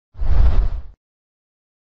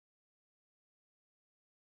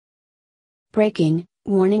Breaking,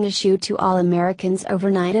 warning issued to all Americans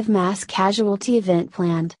overnight of mass casualty event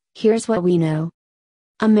planned. Here's what we know.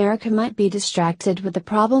 America might be distracted with the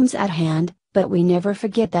problems at hand, but we never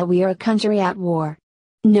forget that we are a country at war.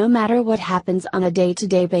 No matter what happens on a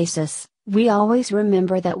day-to-day basis, we always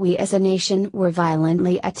remember that we as a nation were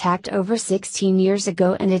violently attacked over 16 years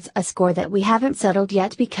ago, and it's a score that we haven't settled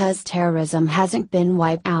yet because terrorism hasn't been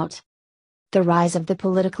wiped out. The rise of the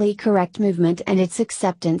politically correct movement and its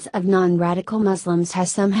acceptance of non-radical Muslims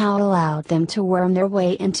has somehow allowed them to worm their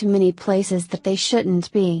way into many places that they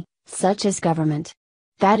shouldn't be, such as government.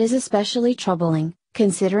 That is especially troubling,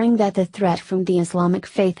 considering that the threat from the Islamic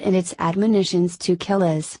faith and its admonitions to kill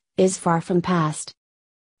is far from past.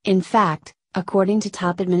 In fact, according to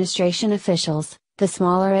top administration officials, the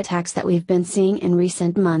smaller attacks that we've been seeing in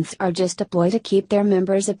recent months are just a ploy to keep their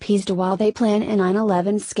members appeased while they plan a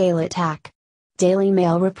 9/11 scale attack. Daily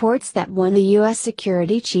Mail reports that the U.S.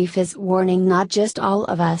 security chief is warning not just all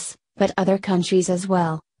of us, but other countries as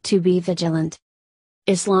well, to be vigilant.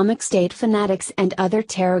 Islamic State fanatics and other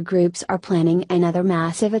terror groups are planning another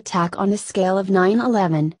massive attack on the scale of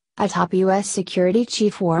 9/11, a top U.S. security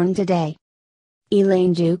chief warned today.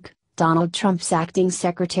 Elaine Duke, Donald Trump's acting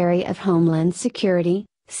Secretary of Homeland Security,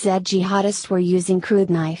 said jihadists were using crude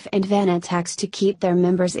knife and van attacks to keep their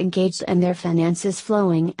members engaged and their finances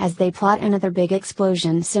flowing as they plot another big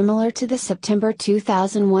explosion similar to the September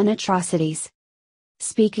 2001 atrocities.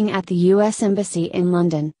 Speaking at the U.S. Embassy in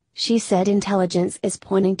London, she said intelligence is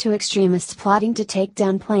pointing to extremists plotting to take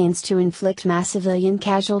down planes to inflict mass civilian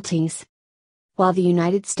casualties. While the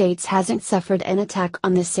United States hasn't suffered an attack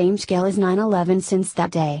on the same scale as 9/11 since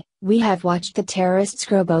that day, we have watched the terrorists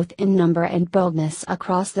grow both in number and boldness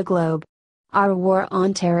across the globe. Our war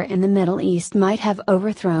on terror in the Middle East might have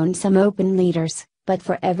overthrown some open leaders, but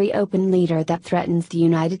for every open leader that threatens the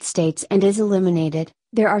United States and is eliminated,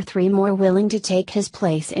 there are 3 more willing to take his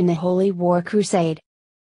place in the holy war crusade.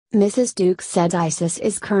 Mrs. Duke said ISIS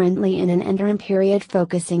is currently in an interim period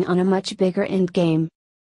focusing on a much bigger endgame.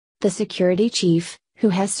 The security chief, who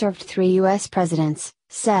has served 3 U.S. presidents,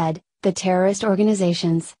 said, the terrorist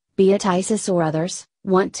organizations, be it ISIS or others,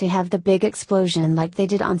 want to have the big explosion like they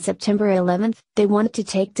did on September 11. They want to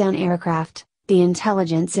take down aircraft, the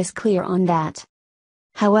intelligence is clear on that.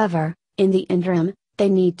 However, in the interim, they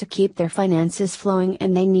need to keep their finances flowing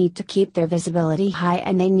and they need to keep their visibility high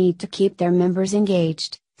and they need to keep their members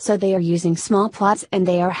engaged. So they are using small plots and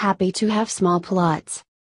they are happy to have small plots.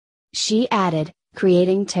 She added,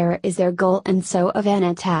 creating terror is their goal, and so if an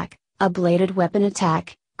attack, a bladed weapon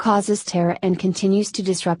attack, causes terror and continues to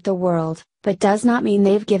disrupt the world, but does not mean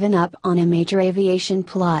they've given up on a major aviation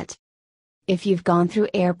plot. If you've gone through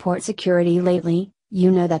airport security lately, you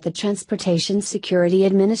know that the Transportation Security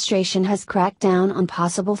Administration has cracked down on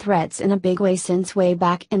possible threats in a big way since way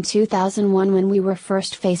back in 2001 when we were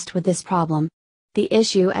first faced with this problem. The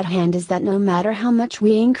issue at hand is that no matter how much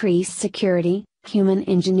we increase security, human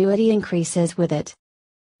ingenuity increases with it.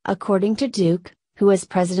 According to Duke, who is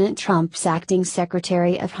President Trump's acting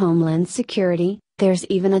Secretary of Homeland Security, there's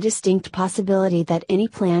even a distinct possibility that any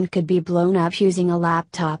plan could be blown up using a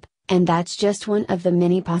laptop, and that's just one of the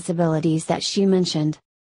many possibilities that she mentioned.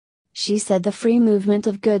 She said the free movement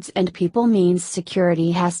of goods and people means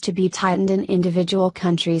security has to be tightened in individual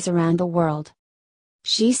countries around the world.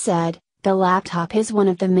 She said, the laptop is one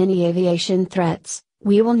of the many aviation threats.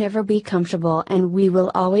 We will never be comfortable and we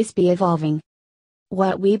will always be evolving.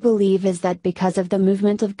 What we believe is that because of the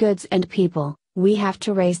movement of goods and people, we have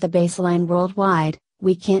to raise the baseline worldwide,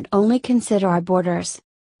 we can't only consider our borders.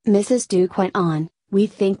 Mrs. Duke went on, we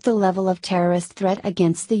think the level of terrorist threat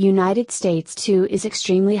against the United States too is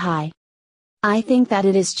extremely high. I think that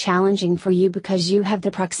it is challenging for you because you have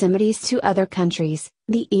the proximities to other countries,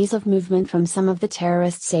 the ease of movement from some of the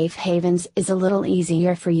terrorist safe havens is a little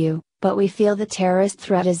easier for you, but we feel the terrorist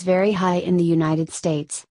threat is very high in the United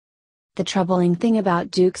States. The troubling thing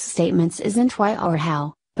about Duke's statements isn't why or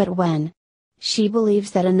how, but when. She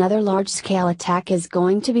believes that another large-scale attack is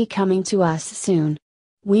going to be coming to us soon.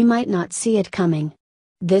 We might not see it coming.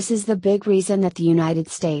 This is the big reason that the United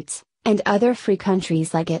States, and other free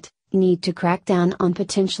countries like it, need to crack down on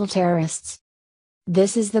potential terrorists.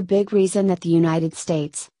 This is the big reason that the United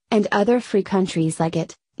States, and other free countries like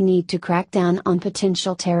it, need to crack down on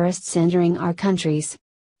potential terrorists entering our countries.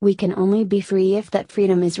 We can only be free if that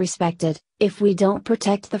freedom is respected. If we don't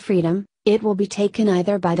protect the freedom, it will be taken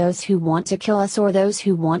either by those who want to kill us or those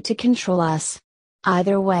who want to control us.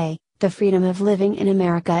 Either way, the freedom of living in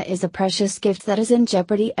America is a precious gift that is in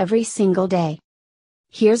jeopardy every single day.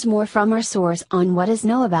 Here's more from our source on what is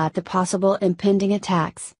known about the possible impending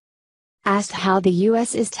attacks. Asked how the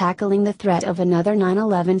US is tackling the threat of another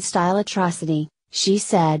 9/11-style atrocity, she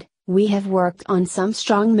said, "We have worked on some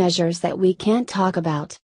strong measures that we can't talk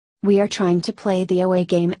about. We are trying to play the away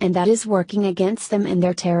game, and that is working against them in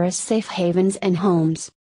their terrorist safe havens and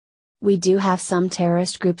homes. We do have some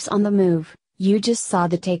terrorist groups on the move. You just saw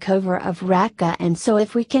the takeover of Raqqa, and so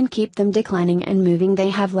if we can keep them declining and moving,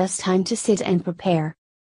 they have less time to sit and prepare."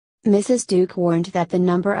 Mrs. Duke warned that the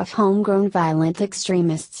number of homegrown violent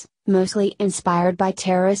extremists, mostly inspired by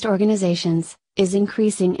terrorist organizations, is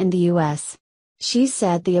increasing in the US. She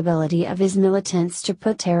said the ability of his militants to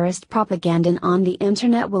put terrorist propaganda on the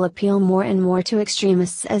internet will appeal more and more to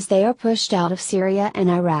extremists as they are pushed out of Syria and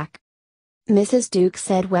Iraq. Mrs. Duke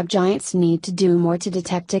said web giants need to do more to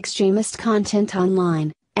detect extremist content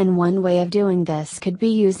online, and one way of doing this could be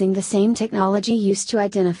using the same technology used to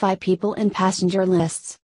identify people in passenger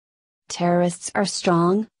lists. Terrorists are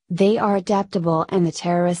strong, they are adaptable, and the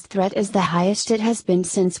terrorist threat is the highest it has been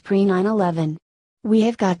since pre-9/11. We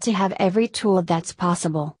have got to have every tool that's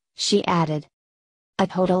possible, she added. A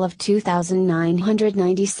total of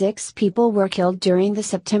 2,996 people were killed during the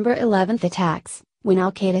September 11th attacks, when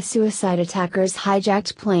Al-Qaeda suicide attackers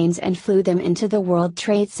hijacked planes and flew them into the World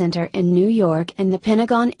Trade Center in New York and the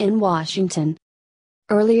Pentagon in Washington.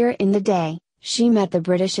 Earlier in the day, she met the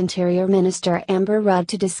British Interior Minister Amber Rudd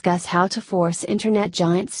to discuss how to force internet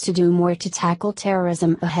giants to do more to tackle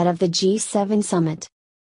terrorism ahead of the G7 summit.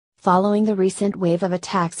 Following the recent wave of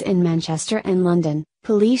attacks in Manchester and London,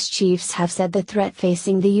 police chiefs have said the threat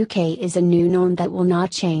facing the UK is a new norm that will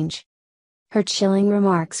not change. Her chilling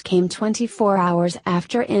remarks came 24 hours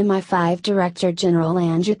after MI5 Director General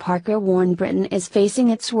Andrew Parker warned Britain is facing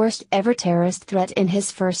its worst ever terrorist threat in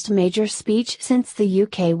his first major speech since the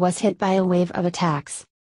UK was hit by a wave of attacks.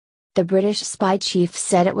 The British spy chief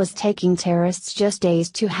said it was taking terrorists just days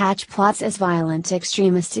to hatch plots as violent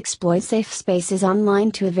extremists exploit safe spaces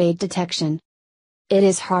online to evade detection. It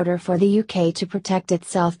is harder for the UK to protect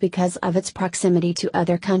itself because of its proximity to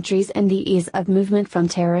other countries and the ease of movement from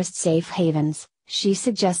terrorist safe havens, she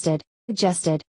suggested.